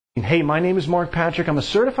Hey, my name is Mark Patrick. I'm a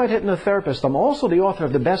certified hypnotherapist. I'm also the author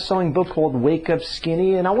of the best-selling book called Wake Up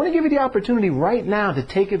Skinny, and I want to give you the opportunity right now to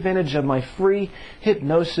take advantage of my free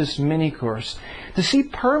hypnosis mini course. To see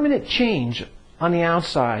permanent change on the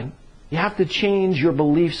outside, you have to change your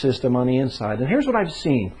belief system on the inside. And here's what I've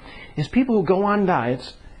seen, is people who go on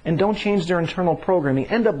diets and don't change their internal programming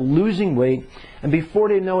end up losing weight, and before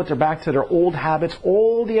they know it, they're back to their old habits.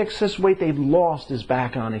 All the excess weight they've lost is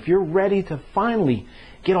back on. If you're ready to finally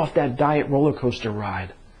get off that diet roller coaster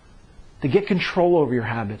ride, to get control over your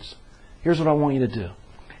habits, here's what I want you to do.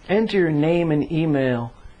 Enter your name and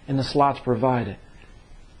email in the slots provided.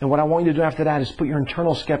 And what I want you to do after that is put your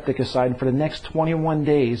internal skeptic aside, and for the next 21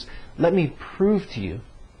 days, let me prove to you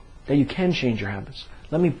that you can change your habits.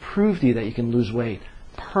 Let me prove to you that you can lose weight,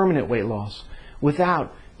 permanent weight loss,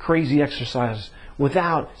 without crazy exercise,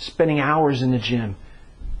 without spending hours in the gym.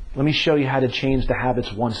 Let me show you how to change the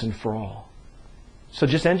habits once and for all. So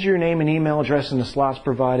just enter your name and email address in the slots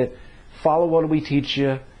provided, follow what we teach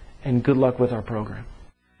you, and good luck with our program.